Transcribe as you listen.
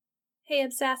Hey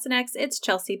Sassenachs, it's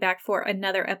Chelsea back for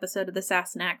another episode of the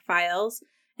Sassenach Files,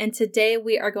 and today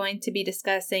we are going to be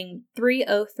discussing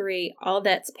 303 All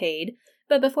Debts Paid.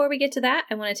 But before we get to that,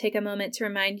 I want to take a moment to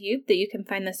remind you that you can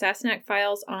find the Sassenach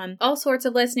Files on all sorts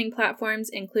of listening platforms,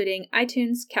 including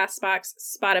iTunes, CastBox,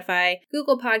 Spotify,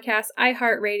 Google Podcasts,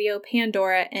 iHeartRadio,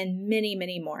 Pandora, and many,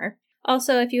 many more.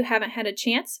 Also, if you haven't had a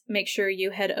chance, make sure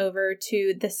you head over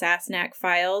to the Sassenach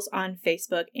Files on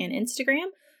Facebook and Instagram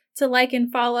to like and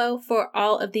follow for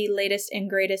all of the latest and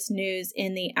greatest news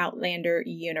in the Outlander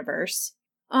universe.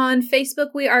 On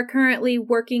Facebook, we are currently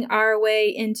working our way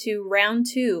into round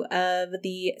 2 of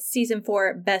the Season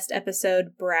 4 Best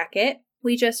Episode bracket.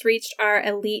 We just reached our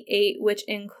Elite 8, which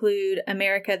include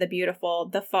America the Beautiful,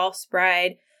 The False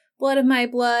Bride, Blood of My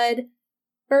Blood,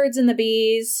 Birds and the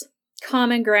Bees,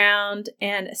 Common Ground,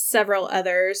 and several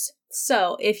others.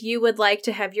 So, if you would like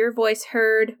to have your voice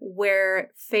heard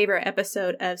where favorite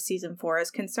episode of Season 4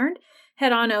 is concerned,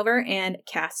 head on over and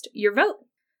cast your vote.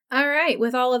 Alright,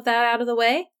 with all of that out of the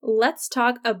way, let's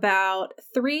talk about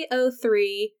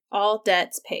 303 All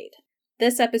Debts Paid.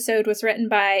 This episode was written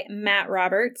by Matt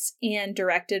Roberts and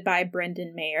directed by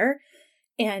Brendan Mayer,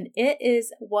 and it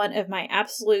is one of my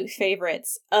absolute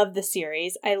favorites of the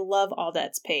series. I love All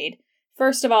Debts Paid.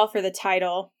 First of all, for the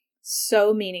title,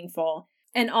 so meaningful.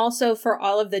 And also for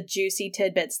all of the juicy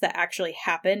tidbits that actually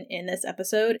happen in this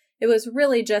episode. It was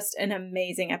really just an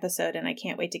amazing episode, and I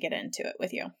can't wait to get into it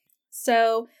with you.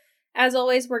 So, as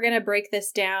always, we're going to break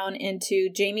this down into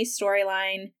Jamie's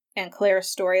storyline and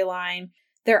Claire's storyline.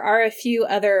 There are a few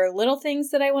other little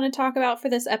things that I want to talk about for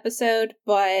this episode,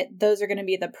 but those are going to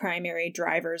be the primary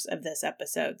drivers of this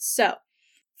episode. So,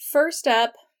 first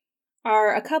up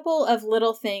are a couple of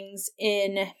little things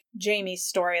in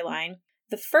Jamie's storyline.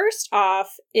 The first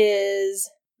off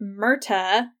is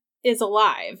Murtagh is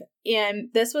alive, and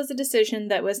this was a decision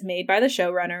that was made by the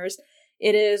showrunners.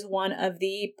 It is one of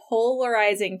the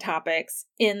polarizing topics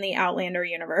in the Outlander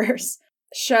universe.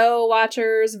 Show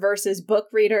watchers versus book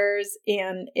readers,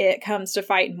 and it comes to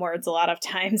fighting words a lot of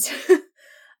times.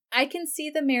 I can see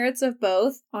the merits of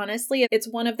both. Honestly,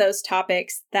 it's one of those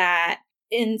topics that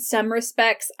in some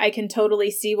respects, I can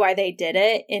totally see why they did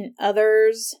it. In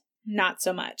others, not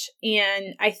so much.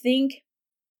 And I think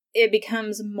it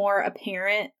becomes more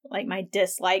apparent, like my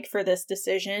dislike for this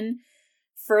decision,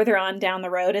 further on down the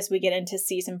road as we get into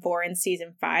Season 4 and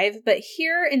Season 5. But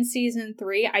here in Season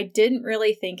 3, I didn't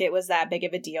really think it was that big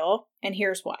of a deal. And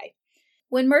here's why.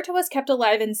 When Murtagh was kept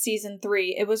alive in Season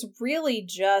 3, it was really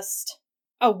just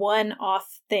a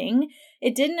one-off thing.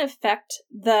 It didn't affect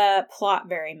the plot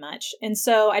very much. And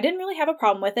so I didn't really have a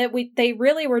problem with it. They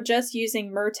really were just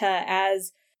using Murtagh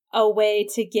as a way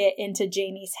to get into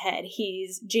Jamie's head.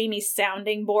 He's Jamie's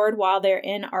sounding board while they're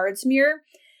in Ardsmuir,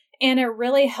 and it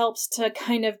really helps to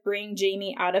kind of bring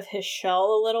Jamie out of his shell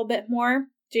a little bit more.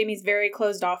 Jamie's very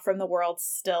closed off from the world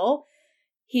still.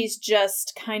 He's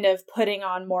just kind of putting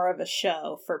on more of a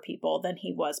show for people than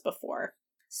he was before.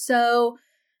 So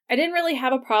I didn't really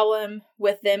have a problem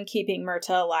with them keeping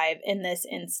Murtagh alive in this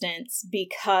instance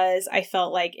because I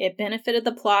felt like it benefited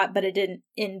the plot, but it didn't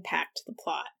impact the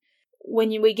plot.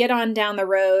 When we get on down the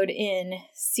road in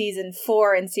Season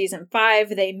 4 and Season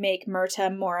 5, they make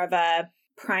Murtagh more of a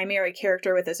primary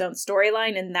character with his own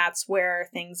storyline, and that's where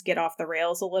things get off the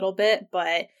rails a little bit.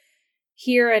 But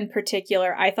here in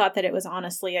particular, I thought that it was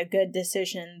honestly a good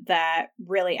decision that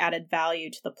really added value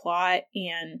to the plot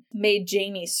and made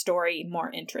Jamie's story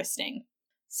more interesting.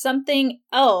 Something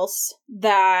else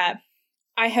that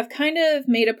I have kind of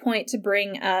made a point to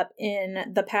bring up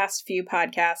in the past few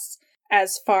podcasts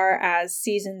as far as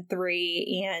Season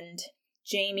 3 and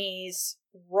Jamie's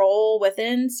role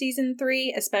within Season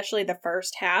 3, especially the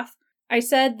first half. I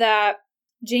said that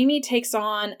Jamie takes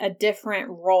on a different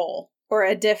role or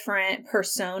a different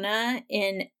persona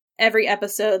in every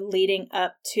episode leading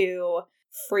up to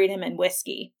Freedom and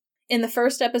Whiskey. In the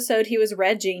first episode, he was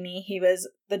Red Jamie. He was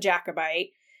the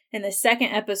Jacobite. In the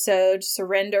second episode,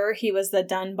 Surrender, he was the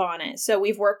Dunbonnet. So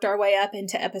we've worked our way up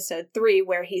into episode 3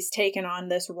 where he's taken on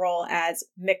this role as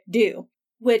McDo,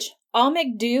 which all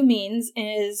McDo means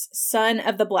is son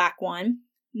of the Black One.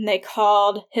 And they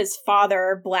called his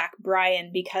father Black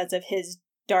Brian because of his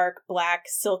dark black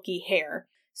silky hair.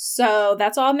 So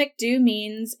that's all McDo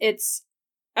means. It's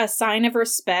a sign of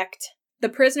respect. The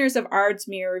prisoners of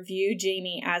Ardsmuir view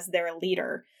Jamie as their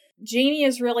leader. Jamie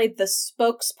is really the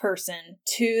spokesperson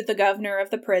to the governor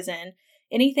of the prison.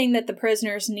 Anything that the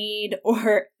prisoners need,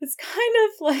 or it's kind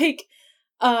of like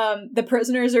the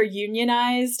prisoners are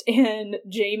unionized and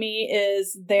Jamie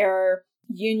is their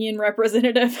union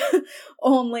representative,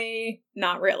 only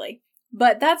not really.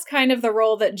 But that's kind of the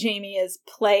role that Jamie is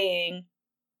playing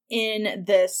in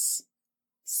this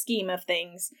scheme of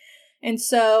things. And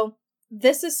so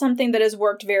this is something that has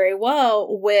worked very well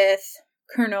with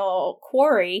Colonel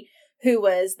Quarry, who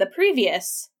was the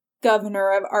previous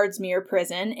governor of Ardsmuir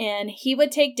Prison, and he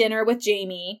would take dinner with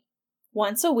Jamie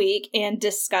once a week and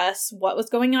discuss what was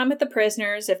going on with the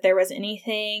prisoners, if there was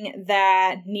anything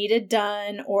that needed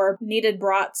done or needed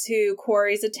brought to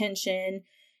Quarry's attention,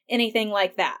 anything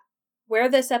like that. Where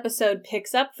this episode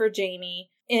picks up for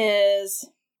Jamie is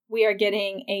we are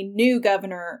getting a new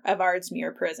governor of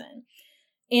Ardsmuir Prison.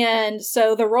 And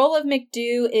so the role of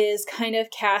McDo is kind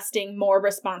of casting more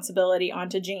responsibility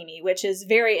onto Jamie, which is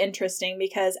very interesting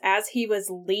because as he was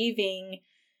leaving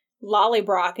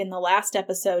Lollybrock in the last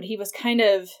episode, he was kind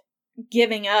of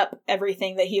giving up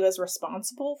everything that he was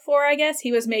responsible for, I guess.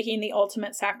 He was making the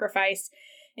ultimate sacrifice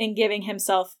and giving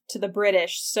himself to the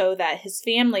British so that his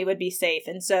family would be safe.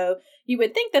 And so you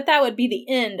would think that that would be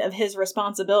the end of his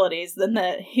responsibilities, then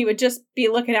that he would just be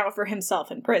looking out for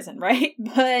himself in prison, right?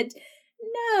 But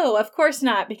no, of course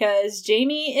not, because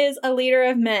Jamie is a leader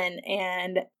of men,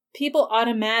 and people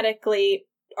automatically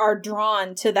are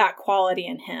drawn to that quality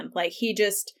in him. Like, he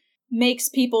just makes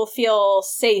people feel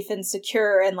safe and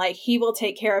secure, and like, he will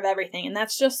take care of everything, and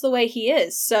that's just the way he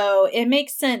is. So it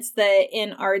makes sense that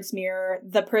in Ardsmuir,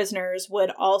 the prisoners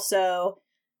would also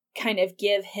kind of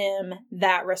give him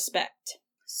that respect.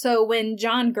 So when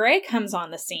John Grey comes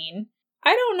on the scene,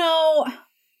 I don't know,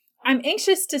 I'm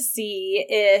anxious to see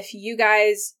if you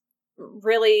guys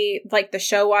really, like the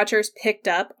show watchers, picked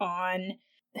up on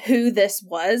who this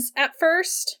was at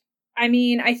first. I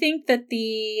mean, I think that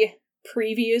the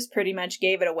previews pretty much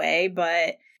gave it away,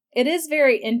 but it is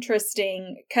very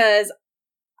interesting because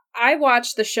I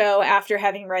watched the show after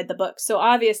having read the book, so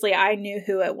obviously I knew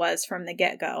who it was from the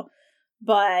get-go.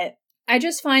 But I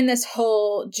just find this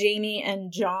whole Jamie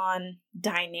and John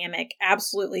dynamic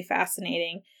absolutely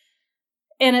fascinating.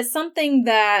 And it's something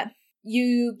that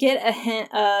you get a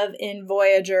hint of in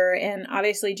Voyager, and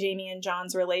obviously Jamie and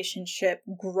John's relationship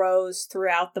grows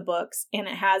throughout the books, and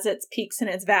it has its peaks and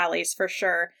its valleys for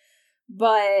sure.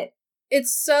 But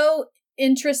it's so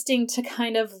interesting to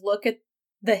kind of look at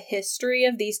the history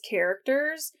of these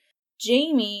characters.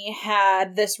 Jamie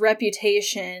had this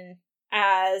reputation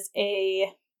as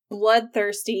a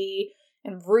bloodthirsty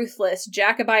and ruthless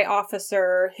Jacobite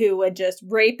officer who would just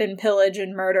rape and pillage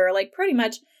and murder. Like, pretty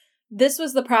much, this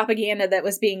was the propaganda that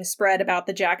was being spread about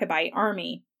the Jacobite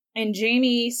army. And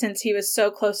Jamie, since he was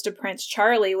so close to Prince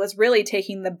Charlie, was really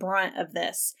taking the brunt of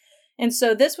this. And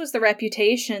so this was the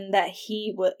reputation that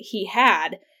he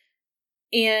had.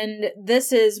 And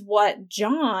this is what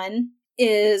John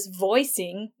is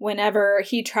voicing whenever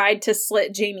he tried to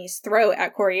slit Jamie's throat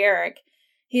at Corrieric.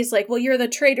 He's like, well, you're the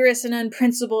traitorous and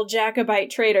unprincipled Jacobite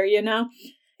traitor, you know?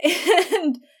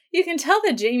 And you can tell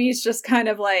that Jamie's just kind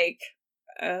of like,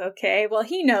 okay, well,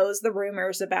 he knows the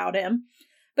rumors about him.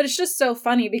 But it's just so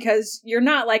funny because you're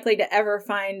not likely to ever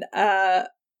find a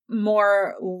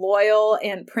more loyal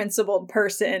and principled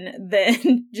person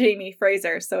than Jamie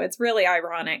Fraser. So it's really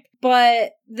ironic.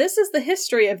 But this is the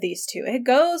history of these two. It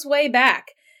goes way back.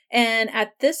 And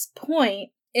at this point,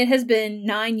 it has been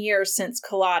 9 years since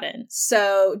Culloden.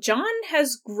 So John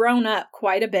has grown up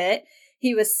quite a bit.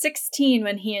 He was 16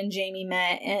 when he and Jamie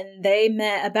met, and they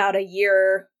met about a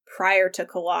year prior to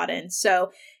Culloden.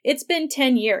 So it's been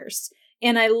 10 years.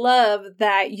 And I love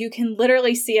that you can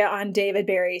literally see it on David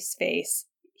Barry's face.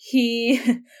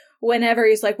 Whenever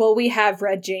he's like, well, we have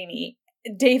read Jamie,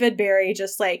 David Barry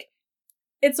just like,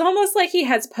 it's almost like he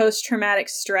has post-traumatic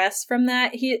stress from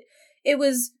that. It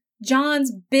was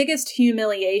John's biggest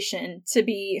humiliation to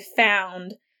be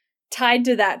found tied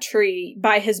to that tree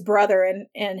by his brother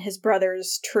and his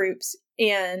brother's troops.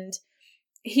 And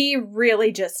he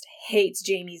really just hates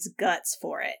Jamie's guts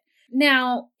for it.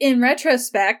 Now, in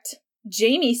retrospect,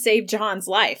 Jamie saved John's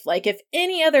life. Like, if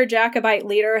any other Jacobite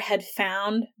leader had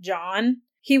found John,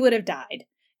 he would have died.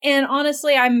 And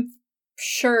honestly, I'm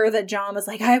sure that John was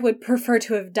like, I would prefer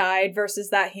to have died versus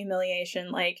that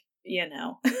humiliation. Like, you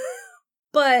know.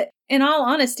 But in all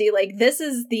honesty, like, this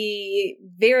is the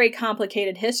very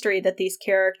complicated history that these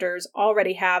characters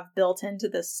already have built into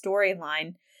this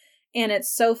storyline. And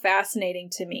it's so fascinating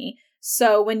to me.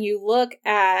 So when you look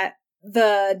at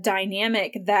the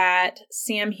dynamic that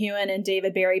Sam Heughan and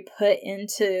David Barry put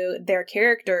into their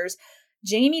characters,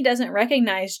 Jamie doesn't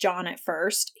recognize John at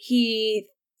first. He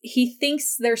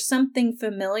thinks there's something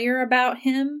familiar about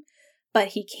him, but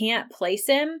he can't place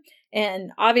him.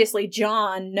 And obviously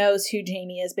John knows who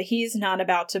Jamie is, but he's not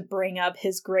about to bring up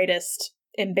his greatest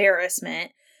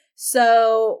embarrassment.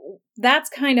 So that's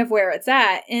kind of where it's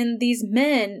at. And these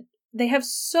men they have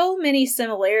so many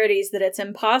similarities that it's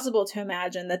impossible to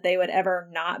imagine that they would ever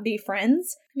not be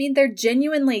friends. I mean, they're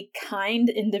genuinely kind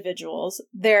individuals.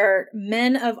 They're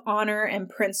men of honor and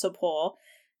principle.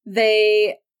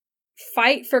 They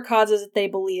fight for causes that they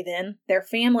believe in. Their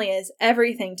family is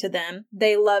everything to them.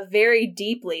 They love very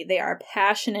deeply. They are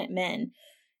passionate men.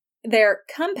 They're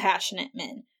compassionate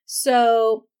men.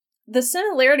 So the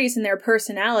similarities in their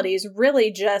personalities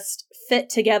really just fit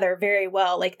together very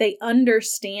well. Like, they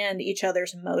understand each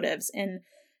other's motives. And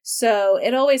so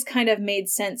it always kind of made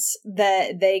sense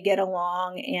that they get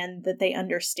along and that they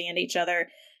understand each other.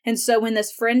 And so when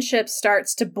this friendship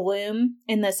starts to bloom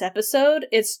in this episode,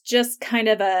 it's just kind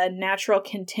of a natural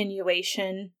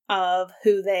continuation of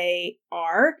who they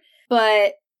are.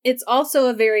 But it's also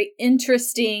a very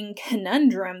interesting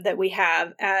conundrum that we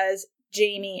have as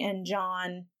Jamie and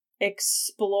John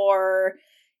explore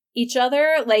each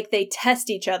other. Like, they test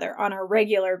each other on a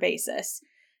regular basis.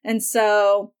 And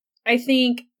so I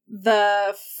think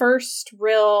the first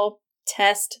real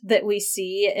test that we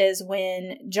see is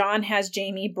when John has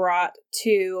Jamie brought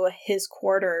to his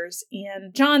quarters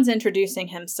and John's introducing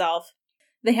himself.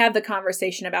 They have the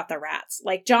conversation about the rats.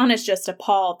 Like, John is just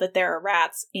appalled that there are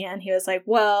rats. And he was like,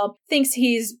 well, thinks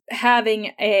he's having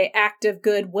an act of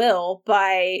goodwill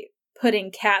by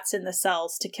putting cats in the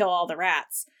cells to kill all the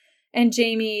rats. And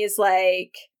Jamie is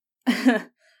like,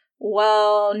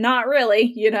 well, not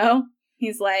really, you know?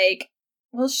 He's like,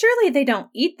 well, surely they don't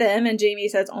eat them. And Jamie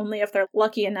says only if they're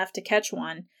lucky enough to catch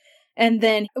one. And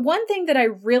then one thing that I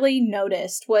really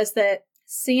noticed was that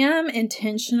Sam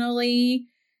intentionally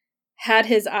had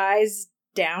his eyes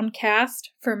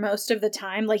downcast for most of the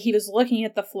time. Like, he was looking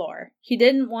at the floor. He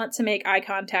didn't want to make eye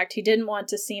contact. He didn't want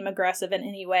to seem aggressive in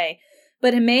any way.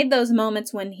 But it made those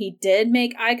moments when he did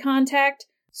make eye contact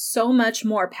so much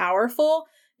more powerful,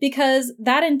 because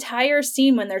that entire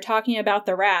scene when they're talking about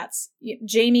the rats,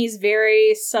 Jamie's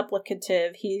very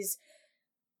supplicative. He's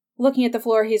looking at the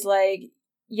floor. He's like,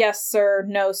 yes, sir,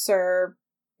 no, sir,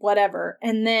 whatever.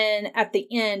 And then at the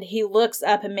end, he looks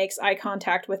up and makes eye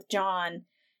contact with John.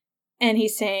 And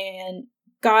he's saying,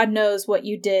 God knows what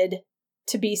you did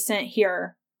to be sent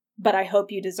here, but I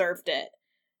hope you deserved it.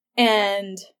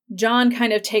 And John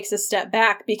kind of takes a step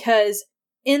back, because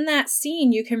in that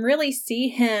scene, you can really see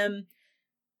him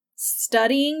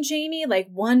studying Jamie, like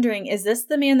wondering, is this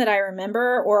the man that I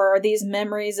remember, or are these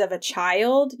memories of a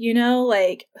child? You know,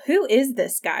 like, who is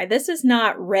this guy? This is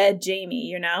not Red Jamie,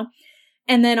 you know?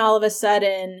 And then all of a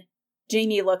sudden,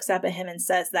 Jamie looks up at him and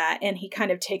says that, and he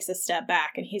kind of takes a step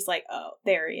back, and he's like, oh,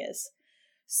 there he is.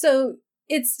 So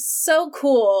it's so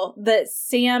cool that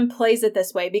Sam plays it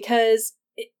this way, because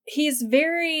he's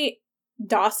very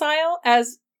docile,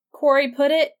 as Corey put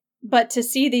it, but to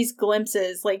see these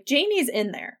glimpses, like, Jamie's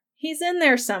in there. He's in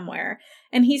there somewhere,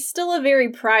 and he's still a very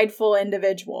prideful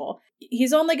individual.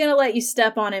 He's only going to let you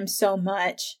step on him so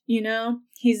much, you know?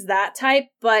 He's that type,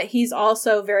 but he's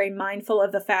also very mindful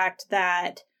of the fact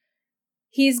that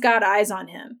he's got eyes on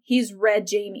him. He's Red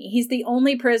Jamie. He's the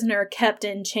only prisoner kept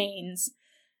in chains,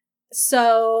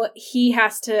 so he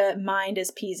has to mind his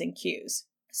P's and Q's.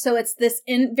 So it's this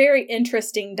very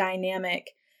interesting dynamic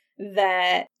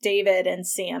that David and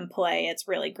Sam play. It's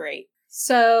really great.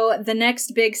 So the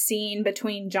next big scene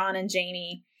between John and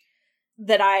Jamie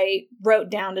that I wrote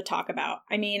down to talk about.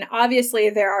 I mean, obviously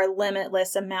there are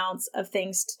limitless amounts of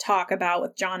things to talk about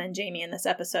with John and Jamie in this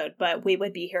episode, but we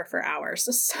would be here for hours.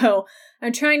 So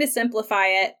I'm trying to simplify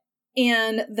it.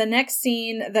 And the next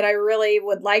scene that I really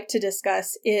would like to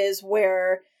discuss is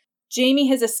where Jamie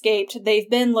has escaped. They've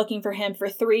been looking for him for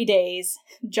 3 days.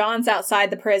 John's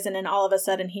outside the prison, and all of a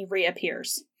sudden he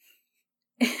reappears.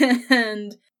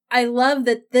 And I love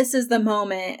that this is the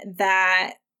moment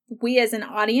that we as an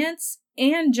audience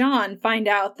and John find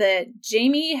out that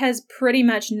Jamie has pretty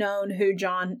much known who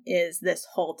John is this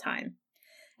whole time.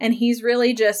 And he's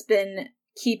really just been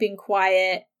keeping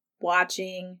quiet,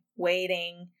 watching,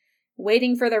 waiting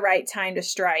for the right time to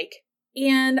strike.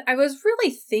 And I was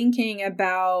really thinking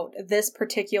about this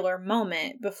particular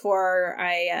moment before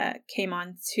I came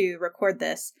on to record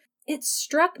this. It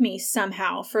struck me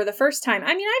somehow for the first time.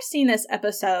 I mean, I've seen this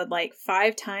episode like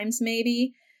 5 times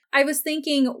maybe. I was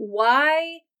thinking,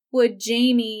 why would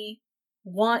Jamie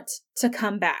want to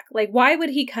come back? Like, why would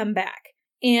he come back?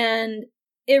 And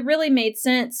it really made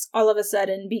sense all of a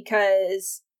sudden,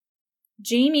 because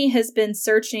Jamie has been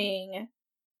searching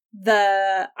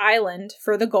the island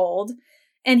for the gold,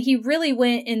 and he really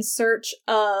went in search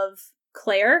of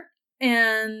Claire.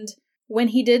 And when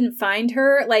he didn't find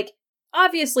her, like,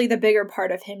 obviously the bigger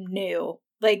part of him knew,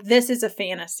 like, this is a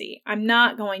fantasy. I'm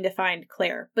not going to find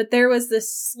Claire. But there was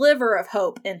this sliver of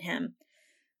hope in him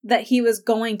that he was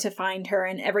going to find her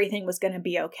and everything was going to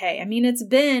be okay. I mean, it's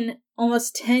been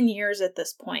almost 10 years at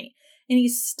this point, and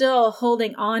he's still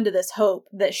holding on to this hope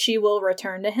that she will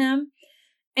return to him.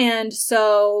 And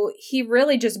so he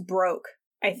really just broke,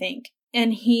 I think.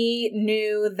 And he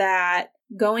knew that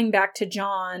going back to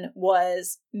John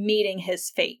was meeting his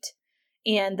fate.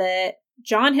 And that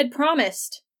John had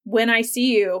promised, when I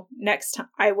see you next time,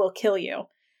 I will kill you.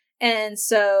 And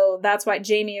so that's why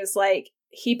Jamie was like,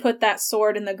 he put that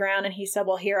sword in the ground and he said,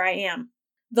 well, here I am.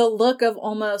 The look of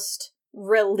almost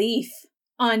relief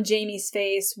on Jamie's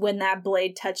face when that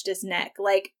blade touched his neck.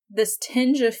 Like this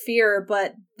tinge of fear,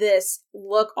 but this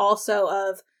look also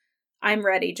of, I'm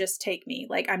ready, just take me.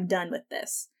 Like, I'm done with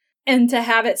this. And to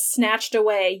have it snatched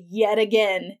away yet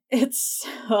again, it's,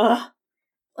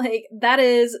 like, that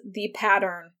is the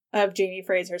pattern of Jamie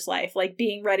Fraser's life. Like,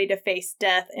 being ready to face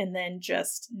death and then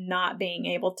just not being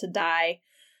able to die.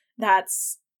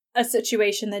 That's a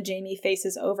situation that Jamie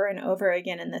faces over and over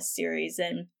again in this series.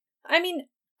 And, I mean,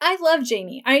 I love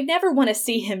Jamie. I never want to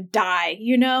see him die,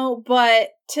 you know, but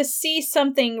to see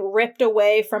something ripped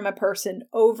away from a person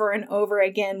over and over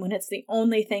again when it's the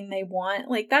only thing they want,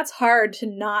 like, that's hard to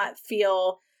not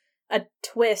feel a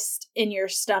twist in your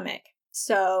stomach.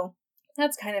 So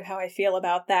that's kind of how I feel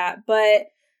about that. But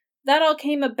that all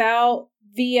came about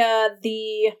via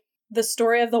the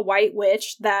story of the White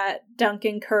Witch that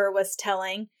Duncan Kerr was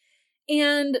telling.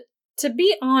 And to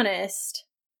be honest,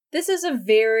 this is a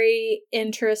very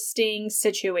interesting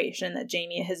situation that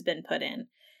Jamie has been put in.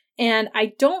 And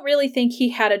I don't really think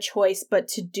he had a choice but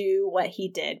to do what he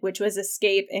did, which was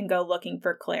escape and go looking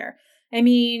for Claire. I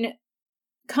mean,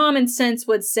 common sense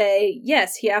would say,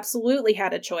 yes, he absolutely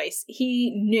had a choice.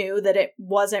 He knew that it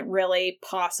wasn't really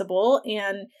possible,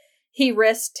 and he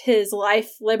risked his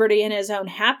life, liberty, and his own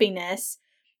happiness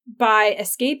by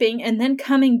escaping and then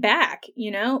coming back,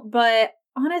 you know? But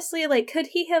honestly, like, could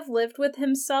he have lived with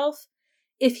himself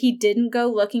if he didn't go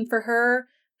looking for her?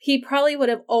 He probably would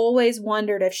have always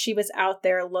wondered if she was out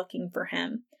there looking for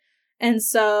him. And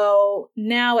so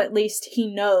now at least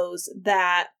he knows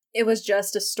that it was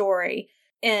just a story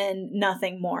and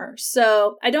nothing more.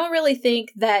 So I don't really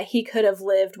think that he could have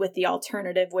lived with the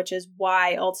alternative, which is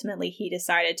why ultimately he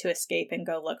decided to escape and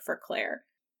go look for Claire.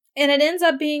 And it ends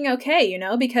up being okay, you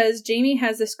know, because Jamie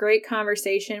has this great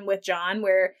conversation with John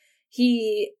where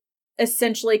he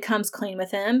essentially comes clean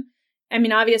with him. I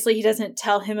mean, obviously he doesn't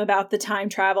tell him about the time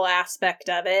travel aspect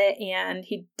of it, and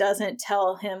he doesn't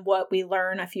tell him what we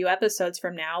learn a few episodes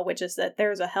from now, which is that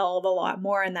there's a hell of a lot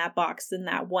more in that box than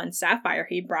that one sapphire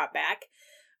he brought back.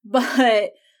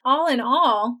 But all in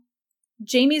all,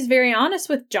 Jamie's very honest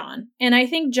with John, and I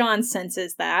think John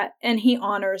senses that, and he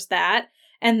honors that.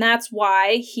 And that's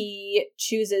why he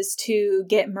chooses to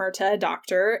get Murtagh a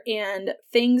doctor, and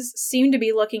things seem to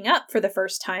be looking up for the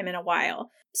first time in a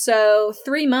while. So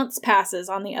 3 months passes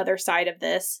on the other side of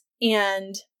this,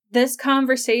 and this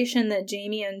conversation that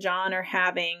Jamie and John are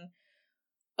having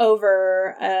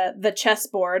over the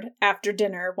chessboard after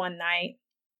dinner one night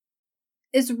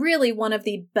is really one of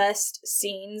the best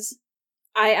scenes.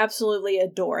 I absolutely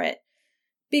adore it,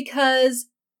 because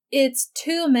it's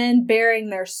two men bearing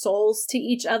their souls to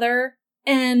each other,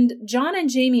 and John and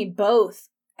Jamie both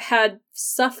had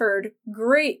suffered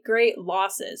great, great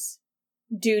losses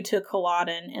due to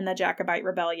Culloden and the Jacobite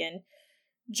Rebellion.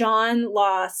 John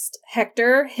lost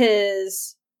Hector,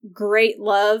 his great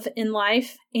love in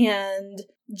life, and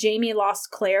Jamie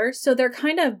lost Claire, so they're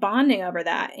kind of bonding over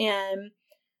that. And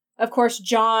of course,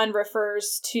 John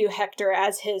refers to Hector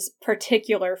as his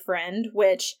particular friend,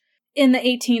 which in the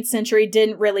 18th century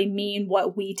didn't really mean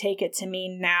what we take it to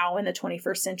mean now in the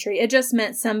 21st century. It just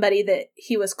meant somebody that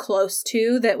he was close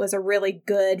to that was a really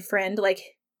good friend, like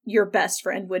your best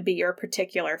friend would be your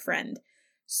particular friend.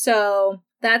 So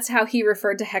that's how he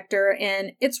referred to Hector,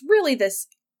 and it's really this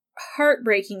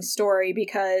heartbreaking story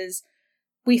because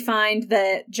we find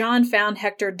that John found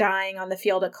Hector dying on the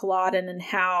field at Culloden, and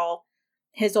how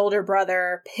his older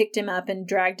brother picked him up and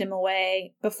dragged him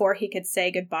away before he could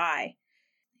say goodbye.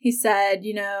 He said,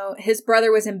 you know, his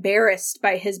brother was embarrassed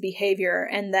by his behavior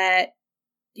and that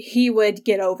he would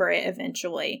get over it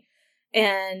eventually.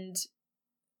 And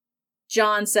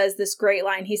John says this great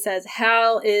line. He says,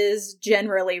 "Hal is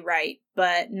generally right,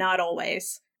 but not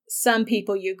always. Some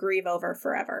people you grieve over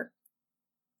forever."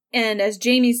 And as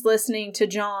Jamie's listening to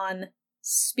John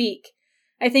speak,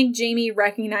 I think Jamie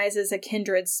recognizes a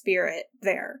kindred spirit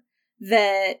there.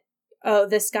 That, oh,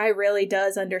 this guy really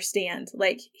does understand.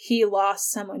 Like, he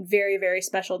lost someone very, very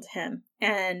special to him,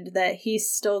 and that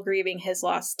he's still grieving his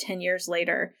loss 10 years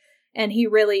later. And he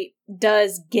really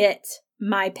does get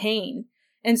my pain.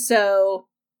 And so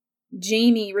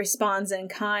Jamie responds in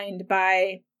kind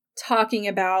by talking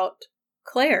about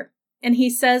Claire. And he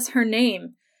says her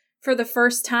name for the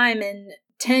first time in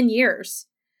 10 years.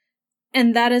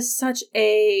 And that is such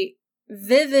a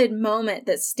vivid moment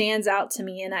that stands out to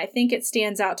me. And I think it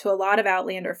stands out to a lot of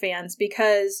Outlander fans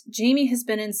because Jamie has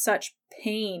been in such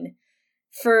pain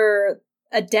for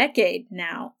a decade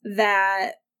now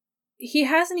that he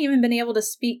hasn't even been able to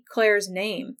speak Claire's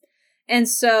name. And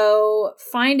so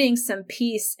finding some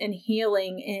peace and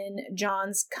healing in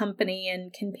John's company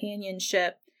and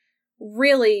companionship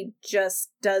really just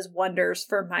does wonders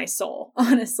for my soul,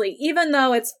 honestly, even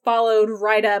though it's followed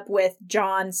right up with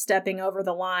John stepping over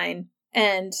the line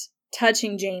and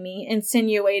touching Jamie,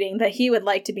 insinuating that he would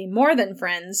like to be more than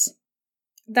friends.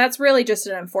 That's really just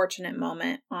an unfortunate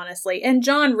moment, honestly. And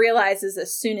John realizes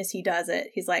as soon as he does it,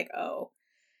 he's like, oh,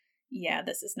 yeah,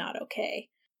 this is not okay.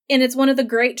 And it's one of the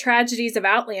great tragedies of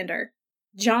Outlander.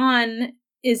 John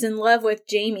is in love with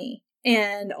Jamie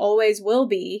and always will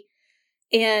be.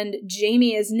 And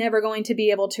Jamie is never going to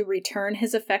be able to return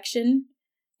his affection.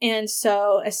 And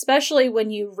so, especially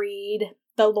when you read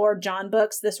the Lord John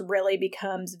books, this really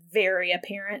becomes very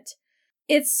apparent.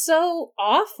 It's so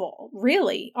awful,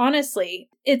 really, honestly.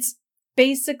 It's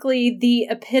basically the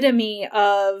epitome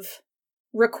of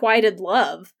requited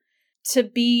love, to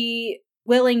be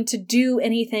willing to do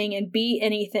anything and be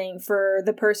anything for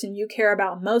the person you care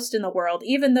about most in the world,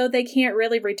 even though they can't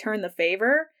really return the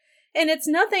favor. And it's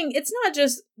not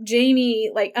just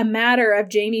Jamie, like a matter of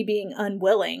Jamie being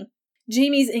unwilling.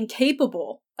 Jamie's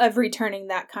incapable of returning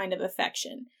that kind of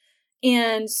affection.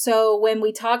 And so when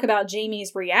we talk about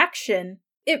Jamie's reaction,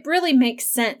 it really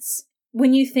makes sense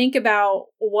when you think about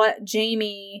what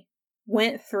Jamie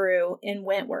went through in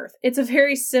Wentworth. It's a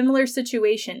very similar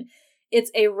situation.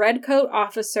 It's a redcoat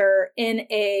officer in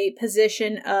a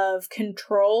position of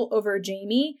control over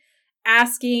Jamie,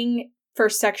 asking for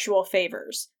sexual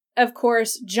favors. Of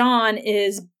course, John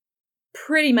is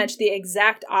pretty much the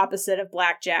exact opposite of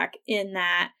Blackjack in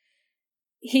that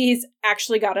he's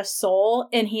actually got a soul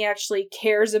and he actually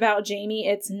cares about Jamie.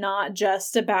 It's not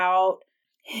just about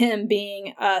him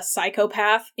being a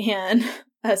psychopath and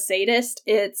a sadist.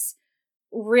 It's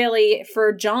really,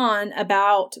 for John,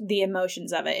 about the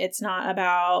emotions of it. It's not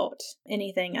about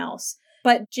anything else.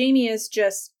 But Jamie is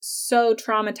just so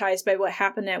traumatized by what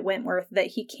happened at Wentworth that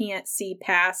he can't see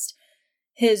past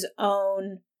his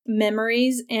own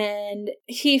memories, and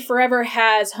he forever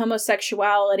has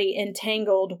homosexuality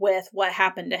entangled with what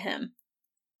happened to him.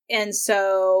 And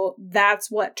so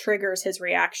that's what triggers his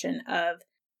reaction of,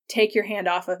 take your hand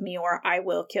off of me or I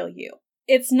will kill you.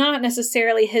 It's not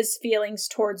necessarily his feelings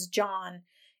towards John.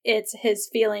 It's his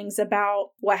feelings about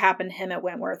what happened to him at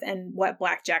Wentworth and what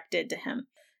Blackjack did to him.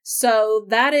 So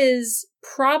that is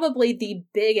probably the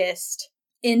biggest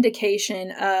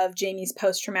indication of Jamie's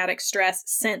post-traumatic stress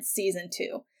since season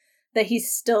 2, that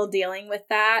he's still dealing with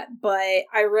that. But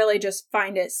I really just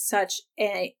find it such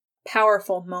a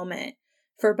powerful moment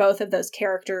for both of those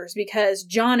characters because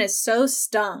John is so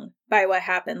stung by what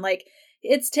happened. Like,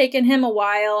 it's taken him a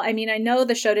while. I mean, I know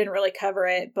the show didn't really cover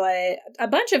it, but a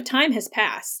bunch of time has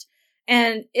passed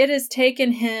and it has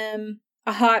taken him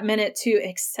a hot minute to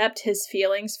accept his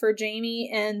feelings for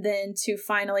Jamie and then to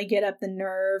finally get up the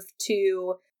nerve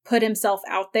to put himself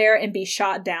out there and be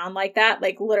shot down like that,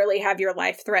 like literally have your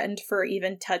life threatened for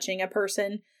even touching a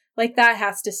person. Like, that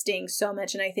has to sting so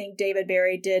much. And I think David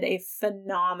Barry did a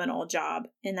phenomenal job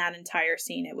in that entire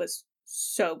scene. It was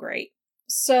so great.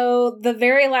 So the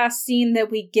very last scene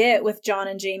that we get with John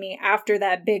and Jamie after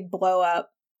that big blow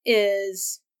up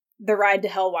is the ride to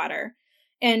Hellwater.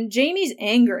 And Jamie's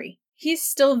angry. He's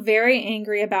still very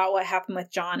angry about what happened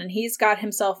with John, and he's got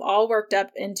himself all worked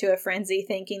up into a frenzy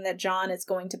thinking that John is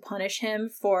going to punish him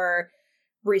for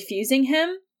refusing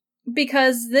him,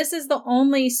 because this is the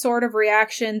only sort of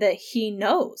reaction that he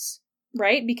knows,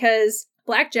 right? Because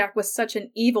Blackjack was such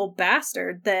an evil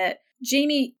bastard that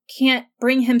Jamie can't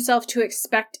bring himself to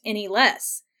expect any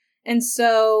less. And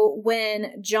so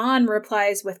when John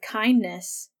replies with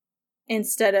kindness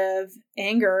instead of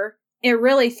anger, it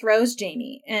really throws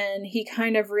Jamie, and he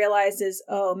kind of realizes,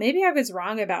 oh, maybe I was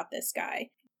wrong about this guy.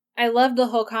 I love the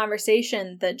whole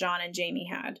conversation that John and Jamie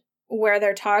had, where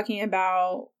they're talking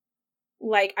about,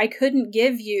 like, I couldn't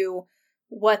give you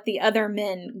what the other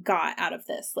men got out of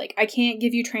this. Like, I can't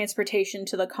give you transportation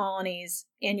to the colonies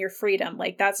and your freedom.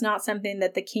 Like, that's not something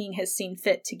that the king has seen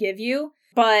fit to give you,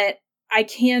 but I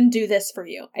can do this for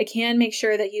you. I can make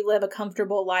sure that you live a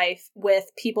comfortable life with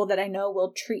people that I know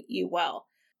will treat you well.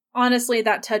 Honestly,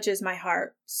 that touches my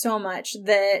heart so much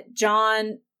that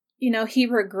John, he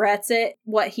regrets it,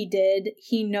 what he did.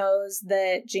 He knows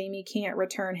that Jamie can't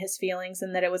return his feelings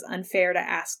and that it was unfair to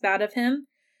ask that of him.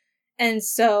 And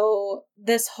so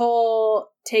this whole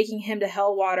taking him to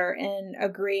Hellwater and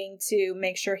agreeing to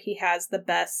make sure he has the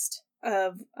best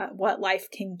of what life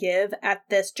can give at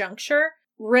this juncture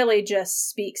really just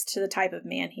speaks to the type of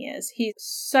man he is. He's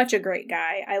such a great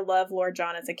guy. I love Lord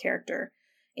John as a character.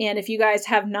 And if you guys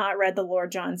have not read the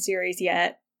Lord John series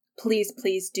yet, please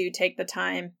do take the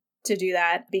time to do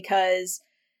that, because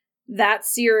that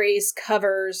series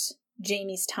covers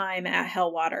Jamie's time at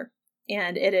Hellwater.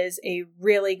 And it is a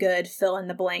really good fill in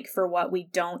the blank for what we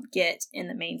don't get in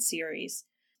the main series.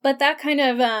 But that kind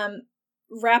of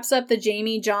wraps up the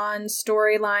Jamie John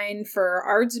storyline for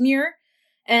Ardsmuir.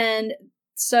 And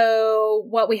so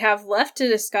what we have left to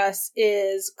discuss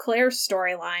is Claire's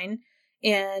storyline.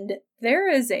 And there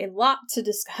is a lot to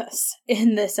discuss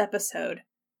in this episode.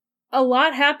 A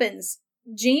lot happens.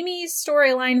 Jamie's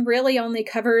storyline really only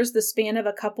covers the span of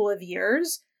a couple of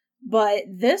years. But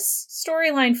this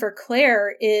storyline for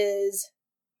Claire is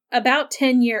about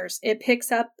 10 years. It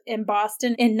picks up in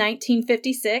Boston in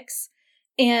 1956,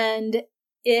 and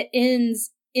it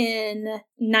ends in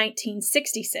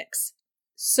 1966.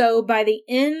 So by the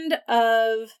end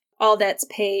of All Debts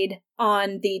Paid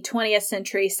on the 20th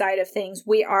century side of things,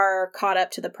 we are caught up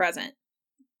to the present.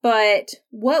 But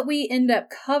what we end up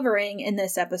covering in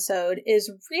this episode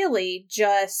is really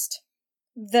just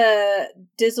the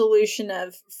dissolution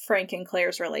of Frank and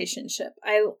Claire's relationship.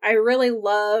 I really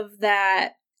love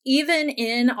that even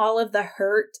in all of the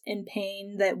hurt and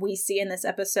pain that we see in this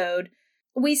episode,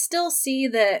 we still see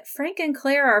that Frank and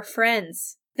Claire are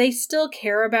friends. They still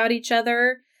care about each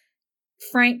other.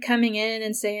 Frank coming in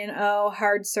and saying, oh,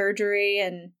 hard surgery,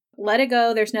 and let it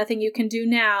go. There's nothing you can do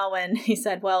now. And he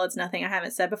said, well, it's nothing I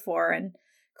haven't said before. And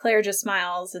Claire just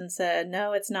smiles and said,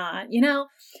 no, it's not,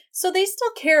 So they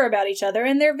still care about each other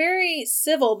and they're very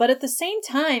civil. But at the same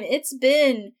time, it's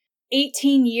been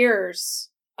 18 years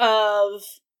of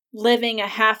living a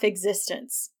half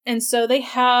existence. And so they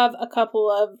have a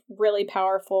couple of really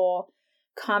powerful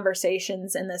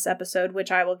conversations in this episode,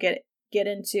 which I will get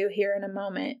into here in a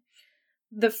moment.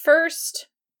 The first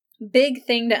big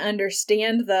thing to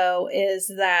understand, though,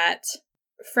 is that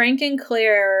Frank and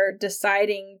Claire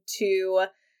deciding to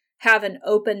have an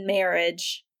open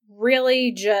marriage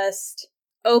really just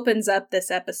opens up this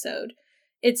episode.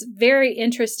 It's very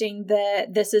interesting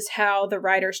that this is how the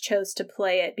writers chose to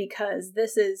play it, because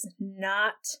this is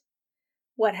not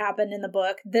what happened in the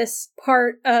book. This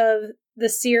part of the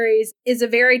series is a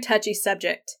very touchy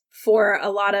subject for a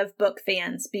lot of book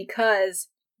fans, because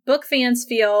book fans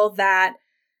feel that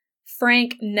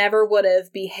Frank never would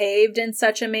have behaved in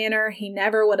such a manner. He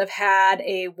never would have had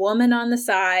a woman on the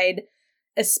side,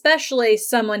 especially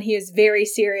someone he was very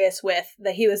serious with,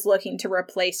 that he was looking to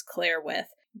replace Claire with.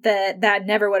 That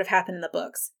never would have happened in the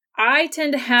books. I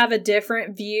tend to have a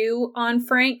different view on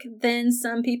Frank than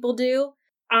some people do.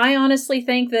 I honestly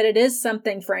think that it is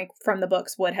something Frank from the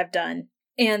books would have done,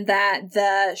 and that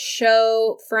the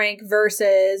show Frank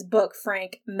versus book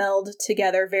Frank meld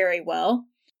together very well.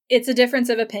 It's a difference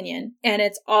of opinion, and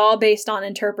it's all based on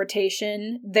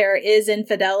interpretation. There is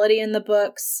infidelity in the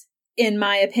books, in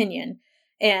my opinion.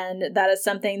 And that is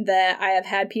something that I have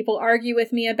had people argue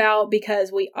with me about,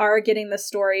 because we are getting the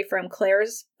story from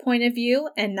Claire's point of view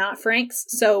and not Frank's.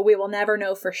 So we will never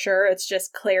know for sure. It's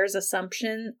just Claire's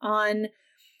assumption on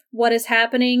what is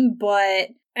happening. But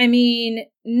I mean,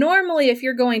 normally if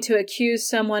you're going to accuse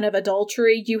someone of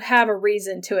adultery, you have a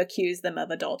reason to accuse them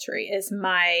of adultery, is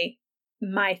my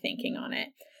thinking on it.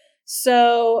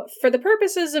 So for the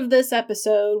purposes of this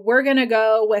episode, we're going to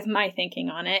go with my thinking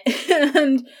on it.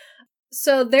 And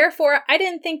so therefore, I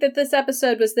didn't think that this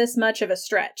episode was this much of a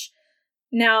stretch.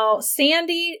 Now,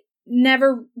 Sandy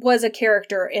never was a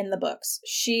character in the books.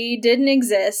 She didn't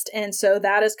exist, and so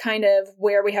that is kind of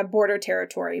where we have border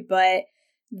territory. But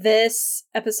this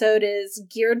episode is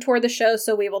geared toward the show,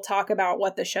 so we will talk about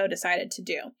what the show decided to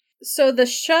do. So the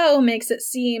show makes it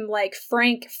seem like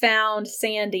Frank found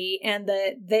Sandy and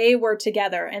that they were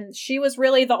together, and she was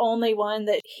really the only one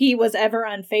that he was ever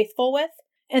unfaithful with,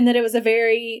 and that it was a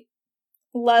very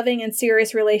loving and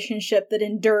serious relationship that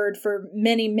endured for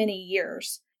many, many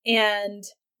years. And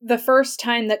the first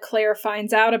time that Claire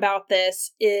finds out about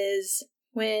this is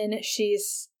when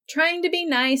she's trying to be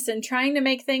nice and trying to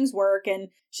make things work. And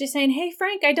she's saying, hey,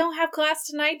 Frank, I don't have class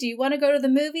tonight. Do you want to go to the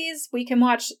movies? We can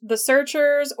watch The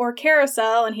Searchers or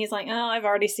Carousel. And he's like, oh, I've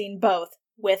already seen both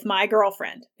with my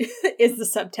girlfriend, is the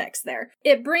subtext there.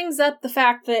 It brings up the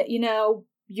fact that,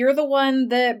 you're the one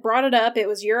that brought it up. It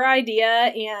was your idea,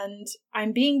 and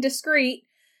I'm being discreet.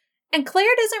 And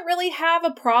Claire doesn't really have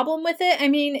a problem with it. I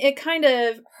mean, it kind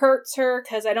of hurts her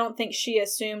because I don't think she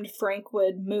assumed Frank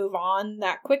would move on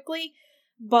that quickly.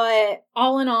 But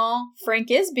all in all,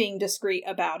 Frank is being discreet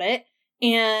about it.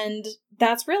 And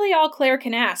that's really all Claire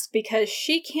can ask because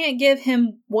she can't give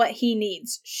him what he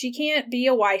needs. She can't be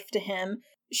a wife to him.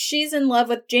 She's in love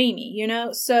with Jamie, you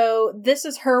know? So this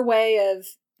is her way of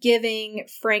giving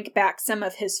Frank back some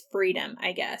of his freedom,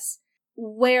 I guess.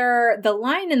 Where the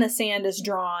line in the sand is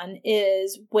drawn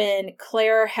is when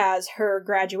Claire has her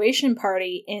graduation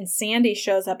party and Sandy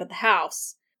shows up at the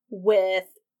house with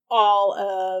all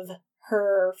of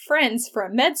her friends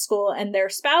from med school and their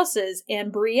spouses,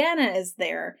 and Brianna is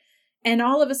there. And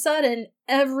all of a sudden,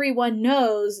 everyone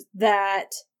knows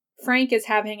that Frank is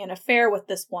having an affair with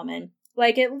this woman.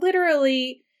 Like, it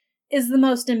literally is the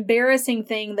most embarrassing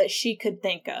thing that she could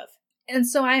think of. And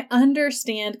so I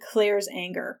understand Claire's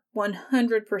anger,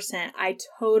 100%. I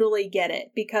totally get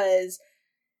it because,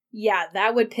 yeah,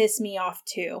 that would piss me off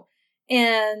too.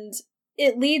 And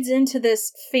it leads into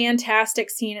this fantastic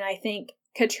scene, and I think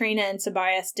Katrina and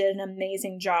Tobias did an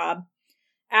amazing job.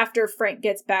 After Frank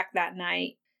gets back that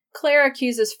night, Claire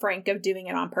accuses Frank of doing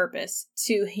it on purpose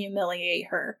to humiliate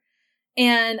her.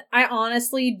 And I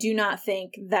honestly do not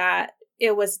think that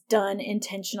it was done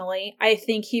intentionally. I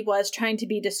think he was trying to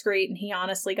be discreet and he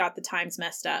honestly got the times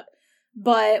messed up.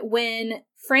 But when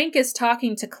Frank is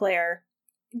talking to Claire,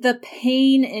 the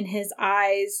pain in his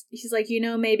eyes, he's like, you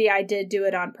know, maybe I did do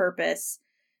it on purpose.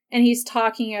 And he's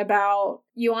talking about,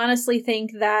 you honestly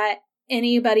think that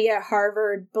anybody at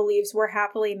Harvard believes we're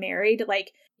happily married?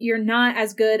 Like, you're not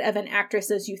as good of an actress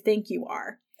as you think you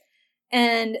are.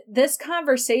 And this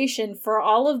conversation, for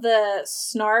all of the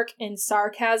snark and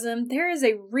sarcasm, there is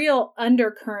a real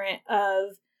undercurrent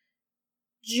of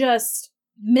just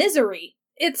misery.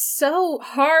 It's so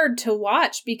hard to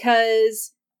watch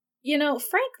because, you know,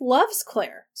 Frank loves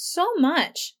Claire so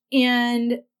much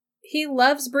and he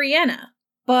loves Brianna.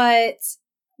 But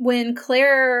when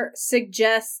Claire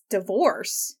suggests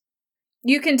divorce,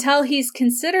 you can tell he's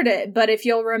considered it. But if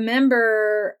you'll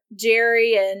remember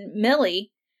Jerry and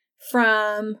Millie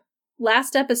from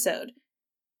last episode,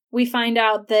 we find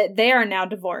out that they are now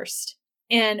divorced.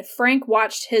 And Frank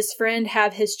watched his friend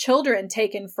have his children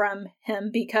taken from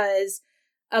him because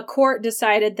a court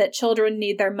decided that children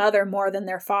need their mother more than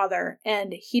their father,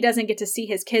 and he doesn't get to see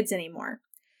his kids anymore.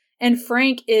 And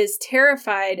Frank is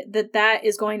terrified that that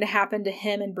is going to happen to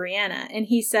him and Brianna. And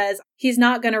he says he's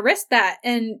not going to risk that.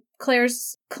 And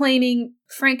Claire's claiming,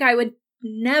 Frank, I would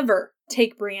never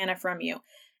take Brianna from you.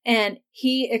 And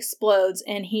he explodes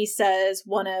and he says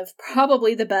one of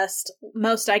probably the best,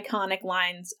 most iconic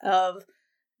lines of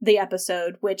the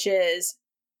episode, which is,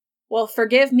 well,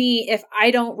 forgive me if I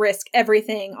don't risk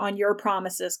everything on your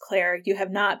promises, Claire. You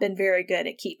have not been very good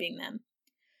at keeping them.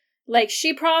 Like,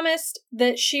 she promised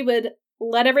that she would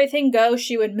let everything go.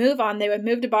 She would move on. They would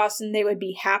move to Boston. They would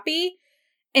be happy.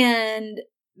 And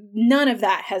none of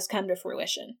that has come to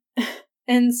fruition.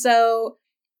 And so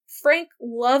Frank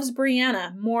loves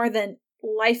Brianna more than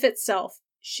life itself.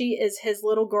 She is his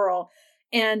little girl.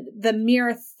 And the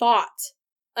mere thought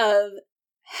of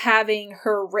having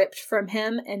her ripped from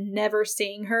him and never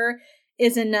seeing her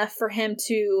is enough for him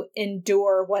to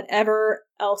endure whatever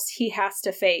else he has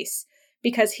to face,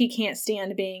 because he can't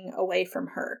stand being away from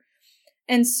her.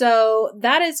 And so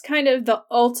that is kind of the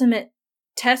ultimate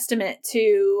testament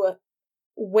to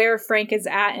where Frank is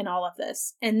at in all of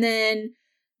this. And then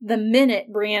the minute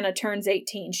Brianna turns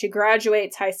 18, she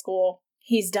graduates high school,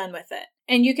 he's done with it.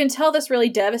 And you can tell this really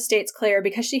devastates Claire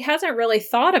because she hasn't really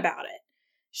thought about it.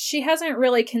 She hasn't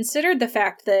really considered the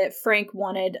fact that Frank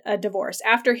wanted a divorce.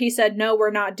 After he said, no,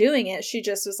 we're not doing it, she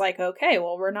just was like, okay,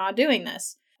 well, we're not doing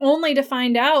this. Only to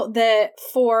find out that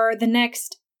for the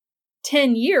next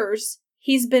 10 years,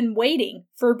 he's been waiting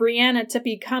for Brianna to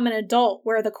become an adult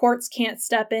where the courts can't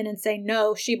step in and say,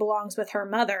 no, she belongs with her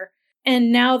mother.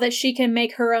 And now that she can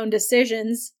make her own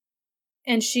decisions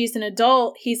and she's an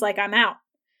adult, he's like, I'm out.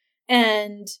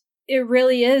 And it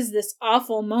really is this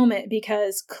awful moment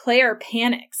because Claire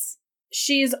panics.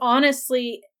 She's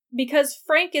honestly, because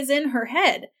Frank is in her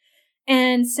head.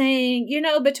 And saying, you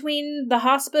know, between the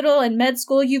hospital and med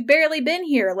school, you've barely been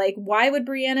here. Like, why would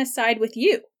Brianna side with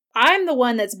you? I'm the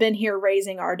one that's been here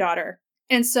raising our daughter.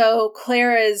 And so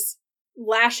Claire is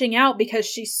lashing out because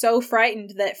she's so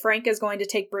frightened that Frank is going to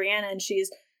take Brianna and she's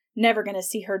never going to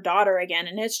see her daughter again.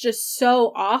 And it's just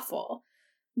so awful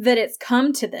that it's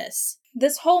come to this.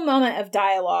 This whole moment of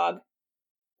dialogue,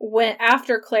 when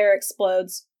after Claire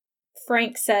explodes,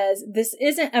 Frank says, this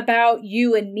isn't about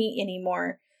you and me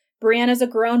anymore. Brianna's a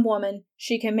grown woman,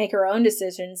 she can make her own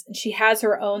decisions, and she has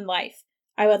her own life.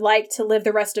 I would like to live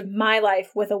the rest of my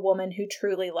life with a woman who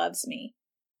truly loves me.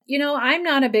 You know, I'm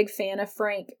not a big fan of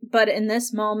Frank, but in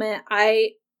this moment,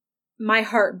 my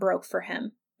heart broke for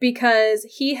him because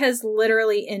he has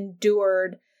literally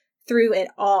endured through it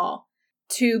all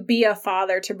to be a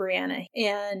father to Brianna.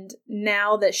 And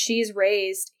now that she's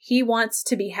raised, he wants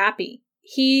to be happy.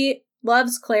 He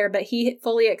loves Claire, but he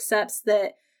fully accepts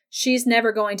that she's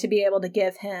never going to be able to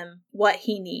give him what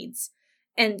he needs.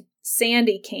 And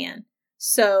Sandy can.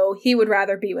 So he would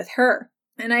rather be with her.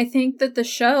 And I think that the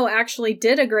show actually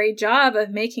did a great job of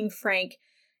making Frank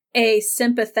a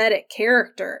sympathetic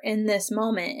character in this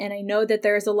moment. And I know that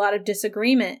there's a lot of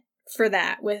disagreement for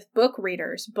that with book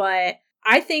readers, but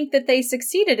I think that they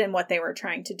succeeded in what they were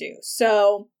trying to do.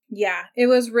 So yeah, it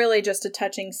was really just a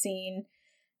touching scene.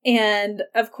 And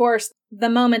of course, the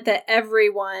moment that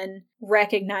everyone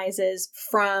recognizes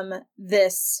from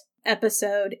this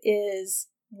episode is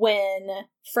when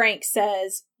Frank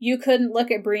says, "You couldn't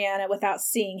look at Brianna without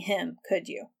seeing him, could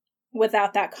you?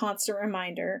 Without that constant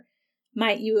reminder.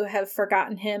 Might you have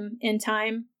forgotten him in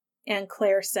time?" And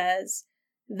Claire says,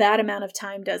 "That amount of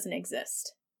time doesn't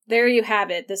exist." There you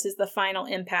have it. This is the final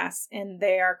impasse, and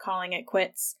they are calling it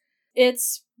quits.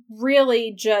 It's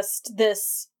really just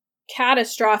this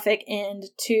catastrophic end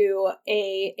to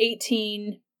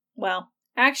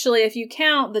actually, if you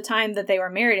count the time that they were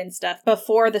married and stuff,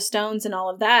 before the Stones and all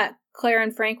of that, Claire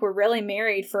and Frank were really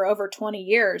married for over 20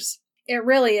 years. It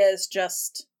really is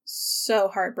just so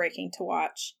heartbreaking to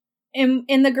watch. In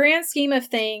the grand scheme of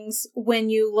things, when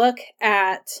you look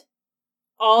at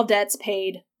All Debts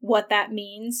Paid, what that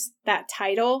means, that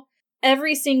title,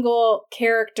 every single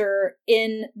character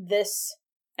in this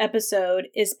episode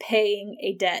is paying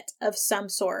a debt of some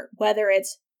sort, whether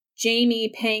it's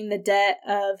Jamie paying the debt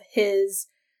of his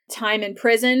time in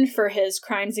prison for his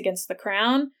crimes against the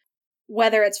crown,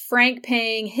 whether it's Frank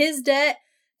paying his debt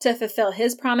to fulfill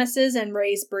his promises and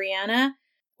raise Brianna,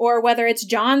 or whether it's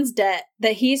John's debt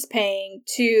that he's paying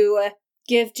to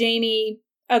give Jamie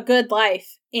a good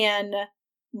life and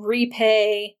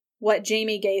repay what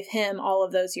Jamie gave him all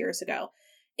of those years ago.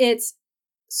 It's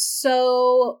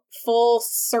so full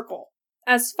circle.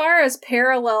 As far as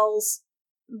parallels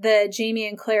that Jamie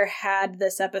and Claire had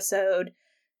this episode,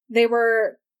 they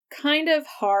were kind of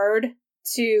hard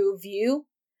to view,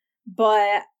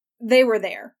 but they were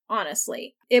there,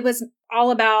 honestly. It was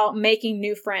all about making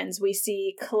new friends. We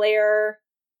see Claire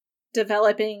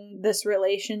developing this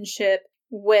relationship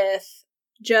with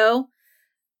Joe,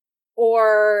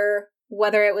 or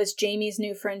whether it was Jamie's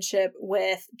new friendship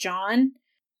with John.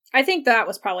 I think that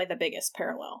was probably the biggest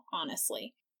parallel,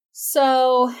 honestly.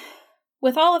 So,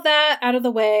 with all of that out of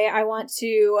the way, I want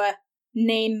to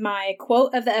name my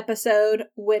quote of the episode,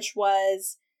 which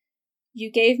was,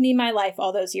 "You gave me my life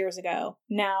all those years ago.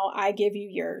 Now I give you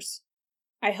yours.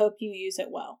 I hope you use it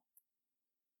well."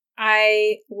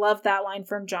 I love that line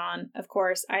from John. Of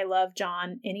course, I love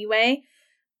John anyway,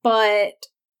 but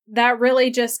that really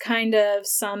just kind of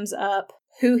sums up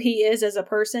who he is as a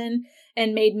person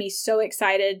and made me so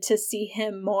excited to see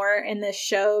him more in this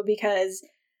show, because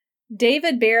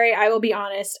David Barry, I will be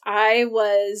honest, I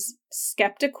was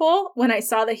skeptical when I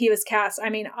saw that he was cast. I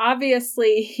mean,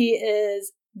 obviously he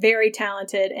is very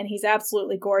talented and he's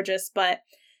absolutely gorgeous, but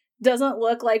doesn't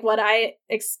look like what I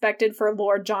expected for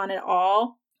Lord John at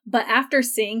all. But after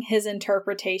seeing his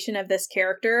interpretation of this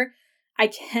character, I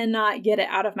cannot get it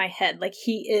out of my head. Like,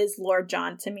 he is Lord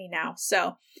John to me now.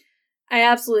 So I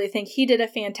absolutely think he did a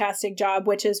fantastic job,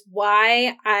 which is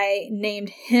why I named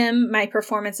him my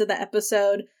performance of the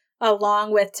episode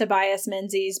along with Tobias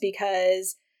Menzies,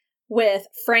 because with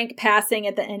Frank passing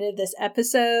at the end of this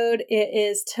episode, it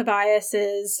is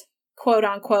Tobias's quote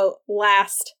unquote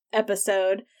last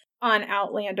episode on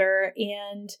Outlander,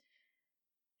 and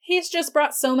he's just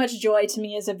brought so much joy to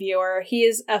me as a viewer. He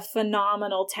is a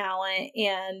phenomenal talent,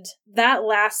 and that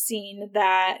last scene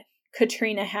that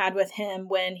Katrina had with him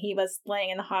when he was laying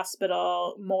in the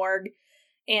hospital morgue,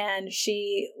 and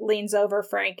she leans over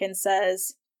Frank and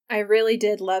says, "I really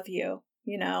did love you,"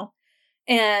 you know?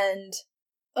 And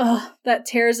that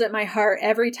tears at my heart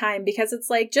every time, because it's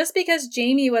like, just because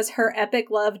Jamie was her epic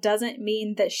love doesn't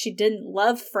mean that she didn't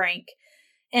love Frank.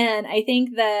 And I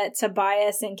think that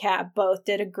Tobias and Kat both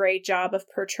did a great job of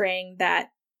portraying that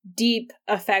deep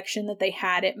affection that they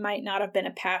had. It might not have been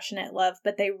a passionate love,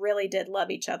 but they really did love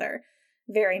each other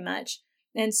very much.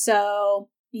 And so,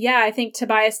 yeah, I think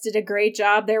Tobias did a great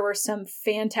job. There were some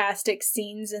fantastic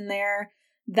scenes in there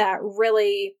that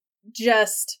really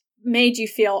just made you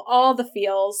feel all the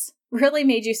feels, really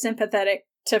made you sympathetic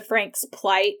to Frank's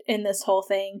plight in this whole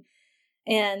thing.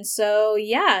 And so,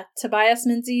 yeah, Tobias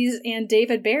Menzies and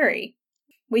David Barry.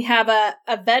 We have a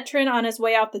veteran on his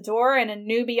way out the door and a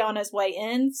newbie on his way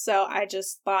in, so I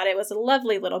just thought it was a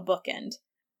lovely little bookend.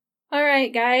 All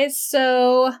right, guys,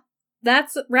 so that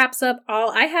wraps up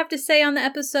all I have to say on the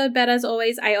episode, but as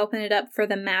always, I open it up for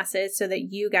the masses so that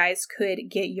you guys could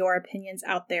get your opinions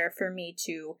out there for me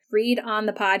to read on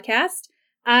the podcast.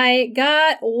 I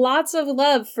got lots of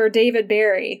love for David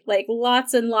Barry, like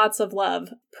lots and lots of love.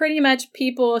 Pretty much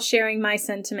people sharing my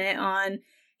sentiment on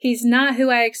he's not who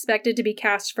I expected to be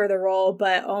cast for the role,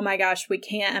 but oh my gosh, we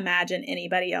can't imagine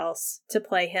anybody else to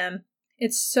play him.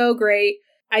 It's so great.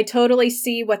 I totally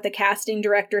see what the casting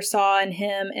director saw in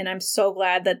him, and I'm so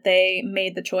glad that they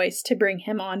made the choice to bring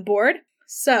him on board.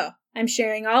 So, I'm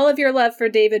sharing all of your love for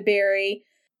David Barry.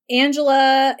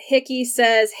 Angela Hickey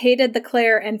says, hated the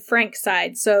Claire and Frank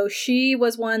side. So she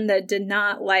was one that did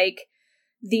not like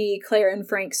the Claire and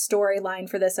Frank storyline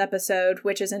for this episode,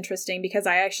 which is interesting because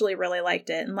I actually really liked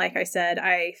it. And like I said,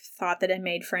 I thought that it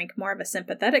made Frank more of a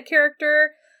sympathetic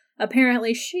character.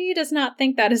 Apparently, she does not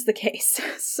think that is the case.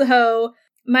 So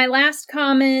my last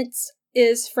comment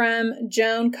is from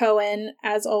Joan Cohen.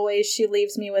 As always, she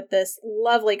leaves me with this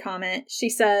lovely comment. She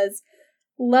says,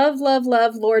 love, love,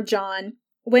 love Lord John.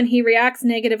 When he reacts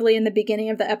negatively in the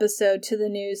beginning of the episode to the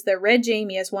news that Red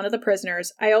Jamie is one of the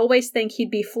prisoners, I always think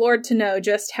he'd be floored to know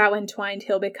just how entwined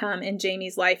he'll become in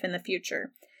Jamie's life in the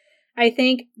future. I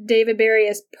think David Barry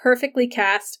is perfectly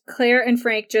cast. Claire and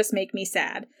Frank just make me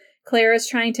sad. Claire is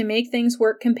trying to make things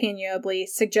work companionably,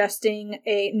 suggesting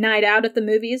a night out at the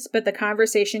movies, but the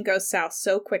conversation goes south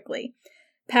so quickly.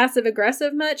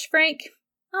 Passive-aggressive much, Frank?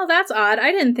 Oh, that's odd.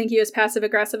 I didn't think he was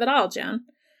passive-aggressive at all, Joan.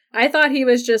 I thought he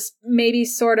was just maybe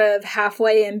sort of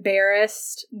halfway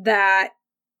embarrassed that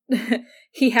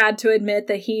he had to admit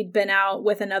that he'd been out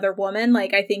with another woman.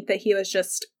 Like, I think that he was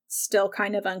just still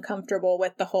kind of uncomfortable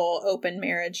with the whole open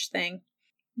marriage thing.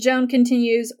 Joan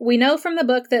continues, we know from the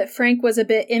book that Frank was a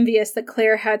bit envious that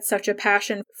Claire had such a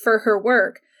passion for her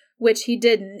work, which he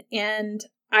didn't, and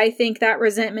I think that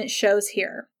resentment shows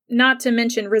here, not to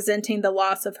mention resenting the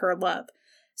loss of her love.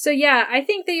 So yeah, I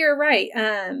think that you're right.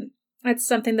 That's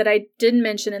something that I didn't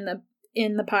mention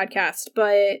in the podcast,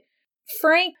 but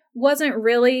Frank wasn't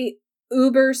really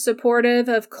uber supportive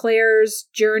of Claire's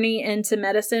journey into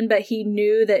medicine, but he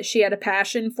knew that she had a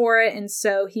passion for it, and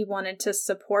so he wanted to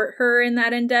support her in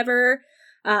that endeavor.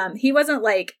 He wasn't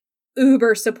like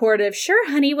uber supportive, sure,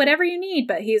 honey, whatever you need,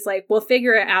 but he's like, we'll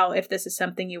figure it out if this is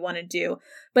something you want to do.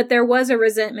 But there was a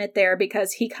resentment there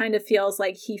because he kind of feels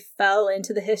like he fell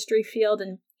into the history field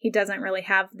and he doesn't really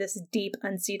have this deep,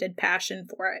 unseated passion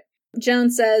for it. Joan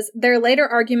says, their later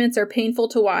arguments are painful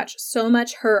to watch, so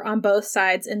much hurt on both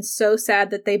sides, and so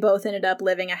sad that they both ended up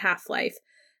living a half-life.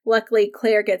 Luckily,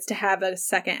 Claire gets to have a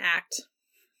second act.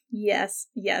 Yes,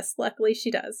 luckily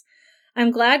she does.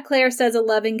 I'm glad Claire says a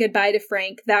loving goodbye to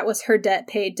Frank. That was her debt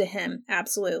paid to him,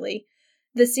 absolutely.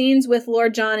 The scenes with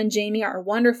Lord John and Jamie are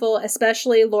wonderful,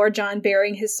 especially Lord John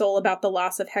bearing his soul about the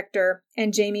loss of Hector,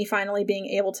 and Jamie finally being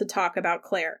able to talk about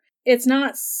Claire. It's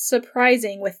not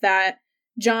surprising with that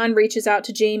John reaches out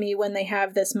to Jamie when they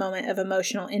have this moment of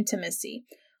emotional intimacy.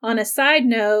 On a side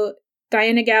note,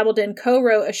 Diana Gabaldon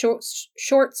co-wrote a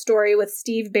short story with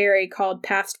Steve Barry called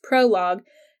Past Prologue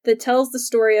that tells the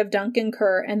story of Duncan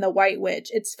Kerr and the White Witch.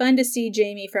 It's fun to see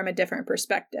Jamie from a different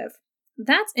perspective.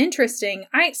 That's interesting.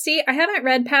 I haven't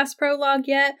read Past Prologue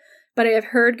yet, but I have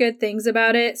heard good things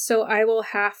about it, so I will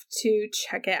have to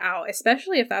check it out,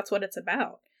 especially if that's what it's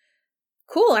about.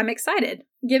 Cool, I'm excited.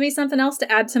 Give me something else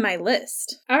to add to my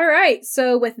list. All right,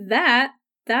 so with that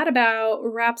about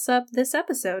wraps up this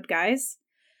episode, guys.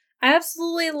 I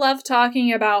absolutely love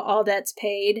talking about All Debts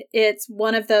Paid. It's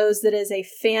one of those that is a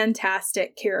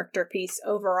fantastic character piece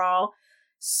overall.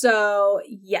 So,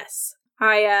 yes.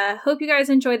 I hope you guys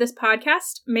enjoy this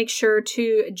podcast. Make sure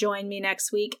to join me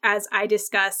next week as I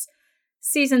discuss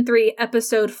Season 3,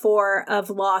 Episode 4 of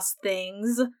Lost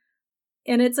Things.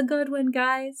 And it's a good one,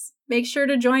 guys. Make sure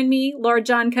to join me. Lord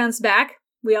John comes back.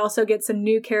 We also get some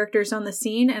new characters on the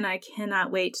scene, and I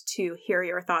cannot wait to hear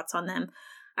your thoughts on them.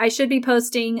 I should be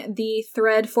posting the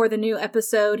thread for the new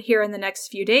episode here in the next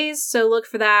few days, so look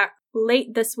for that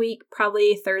late this week,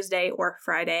 probably Thursday or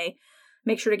Friday.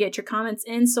 Make sure to get your comments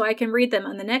in so I can read them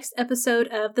on the next episode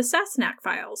of the Sassenach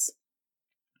Files.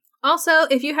 Also,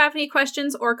 if you have any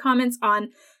questions or comments on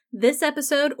this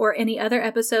episode or any other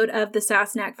episode of the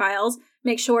Sassenach Files,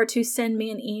 make sure to send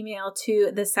me an email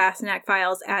to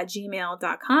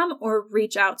thesassenachfiles@gmail.com or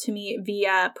reach out to me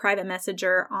via private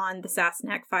messenger on the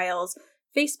Sassenach Files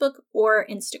Facebook or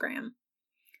Instagram.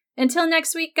 Until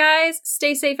next week, guys,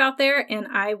 stay safe out there, and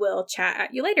I will chat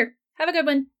at you later. Have a good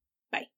one.